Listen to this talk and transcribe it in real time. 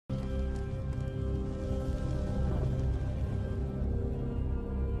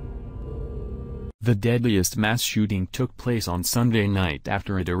The deadliest mass shooting took place on Sunday night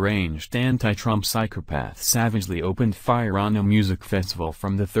after a deranged anti-Trump psychopath savagely opened fire on a music festival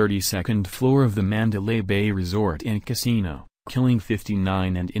from the 32nd floor of the Mandalay Bay Resort and Casino, killing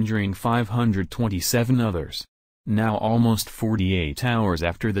 59 and injuring 527 others. Now almost 48 hours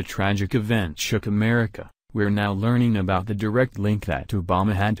after the tragic event shook America, we're now learning about the direct link that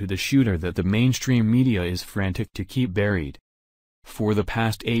Obama had to the shooter that the mainstream media is frantic to keep buried. For the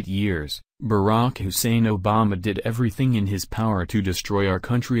past 8 years, Barack Hussein Obama did everything in his power to destroy our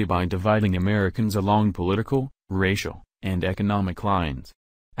country by dividing Americans along political, racial, and economic lines.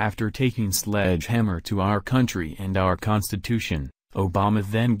 After taking sledgehammer to our country and our Constitution, Obama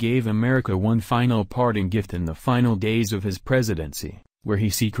then gave America one final parting gift in the final days of his presidency, where he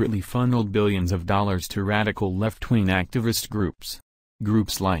secretly funneled billions of dollars to radical left-wing activist groups.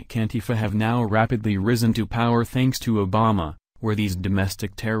 Groups like Antifa have now rapidly risen to power thanks to Obama, where these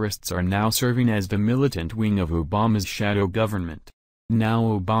domestic terrorists are now serving as the militant wing of Obama's shadow government. Now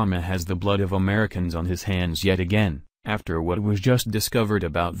Obama has the blood of Americans on his hands yet again, after what was just discovered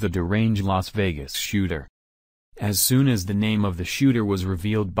about the deranged Las Vegas shooter. As soon as the name of the shooter was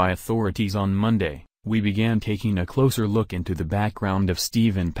revealed by authorities on Monday, we began taking a closer look into the background of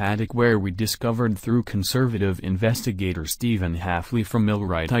Stephen Paddock, where we discovered through conservative investigator Stephen Hafley from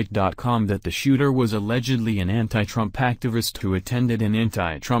militant.com that the shooter was allegedly an anti-Trump activist who attended an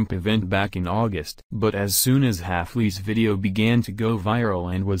anti-Trump event back in August. But as soon as Hafley's video began to go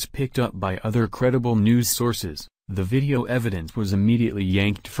viral and was picked up by other credible news sources, the video evidence was immediately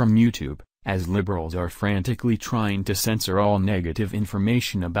yanked from YouTube, as liberals are frantically trying to censor all negative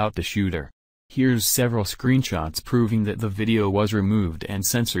information about the shooter. Here's several screenshots proving that the video was removed and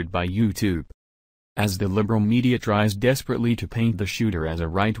censored by YouTube. As the liberal media tries desperately to paint the shooter as a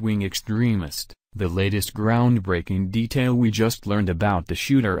right-wing extremist, the latest groundbreaking detail we just learned about the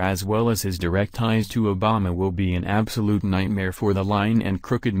shooter as well as his direct ties to Obama will be an absolute nightmare for the lying and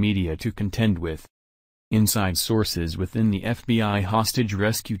crooked media to contend with. Inside sources within the FBI hostage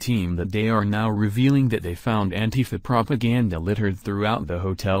rescue team that day are now revealing that they found Antifa propaganda littered throughout the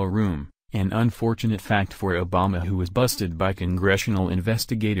hotel room. An unfortunate fact for Obama, who was busted by congressional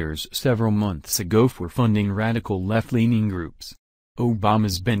investigators several months ago for funding radical left-leaning groups.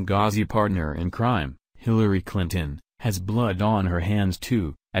 Obama's Benghazi partner in crime, Hillary Clinton, has blood on her hands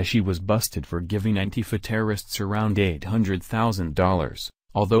too, as she was busted for giving Antifa terrorists around $800,000,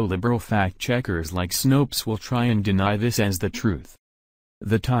 although liberal fact-checkers like Snopes will try and deny this as the truth.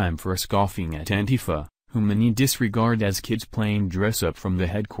 The time for scoffing at Antifa, whom many disregard as kids playing dress-up from the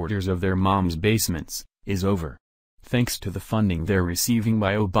headquarters of their moms' basements, is over. Thanks to the funding they're receiving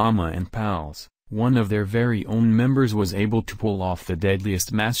by Obama and pals, one of their very own members was able to pull off the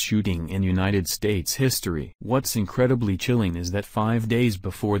deadliest mass shooting in United States history. What's incredibly chilling is that 5 days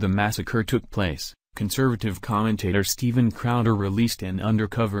before the massacre took place, conservative commentator Steven Crowder released an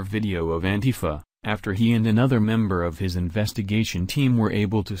undercover video of Antifa, after he and another member of his investigation team were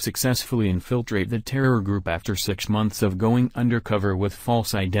able to successfully infiltrate the terror group after 6 months of going undercover with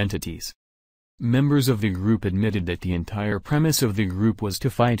false identities. Members of the group admitted that the entire premise of the group was to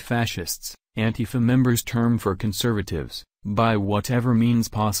fight fascists, Antifa members term for conservatives, by whatever means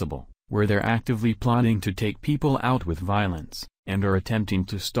possible, where they're actively plotting to take people out with violence, and are attempting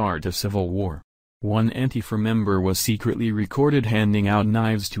to start a civil war. One Antifa member was secretly recorded handing out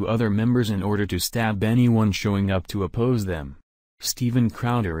knives to other members in order to stab anyone showing up to oppose them. Steven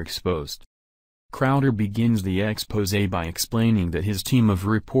Crowder exposed. Crowder begins the exposé by explaining that his team of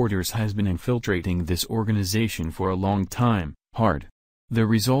reporters has been infiltrating this organization for a long time, hard. The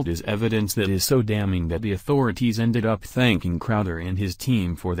result is evidence that is so damning that the authorities ended up thanking Crowder and his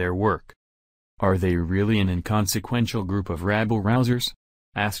team for their work. Are they really an inconsequential group of rabble-rousers?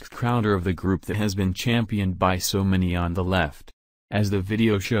 Asked Crowder of the group that has been championed by so many on the left. As the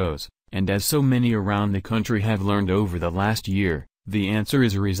video shows, and as so many around the country have learned over the last year, the answer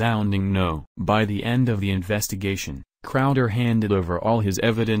is a resounding no. By the end of the investigation, Crowder handed over all his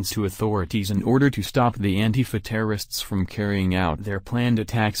evidence to authorities in order to stop the Antifa terrorists from carrying out their planned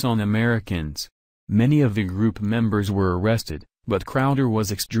attacks on Americans. Many of the group members were arrested, but Crowder was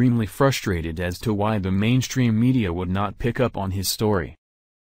extremely frustrated as to why the mainstream media would not pick up on his story.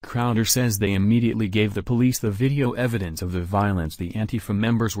 Crowder says they immediately gave the police the video evidence of the violence the Antifa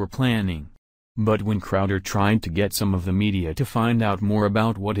members were planning. But when Crowder tried to get some of the media to find out more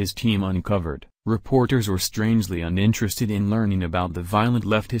about what his team uncovered, reporters were strangely uninterested in learning about the violent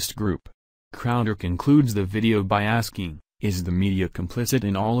leftist group. Crowder concludes the video by asking, is the media complicit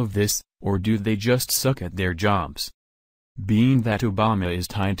in all of this, or do they just suck at their jobs? Being that Obama is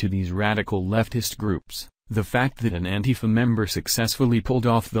tied to these radical leftist groups, The fact that an Antifa member successfully pulled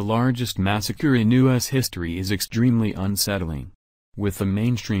off the largest massacre in U.S. history is extremely unsettling. With the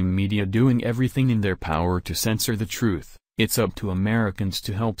mainstream media doing everything in their power to censor the truth, it's up to Americans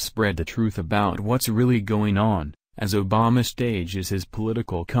to help spread the truth about what's really going on, as Obama stages his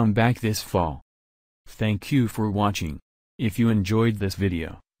political comeback this fall. Thank you for watching. If you enjoyed this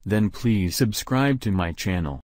video, then please subscribe to my channel.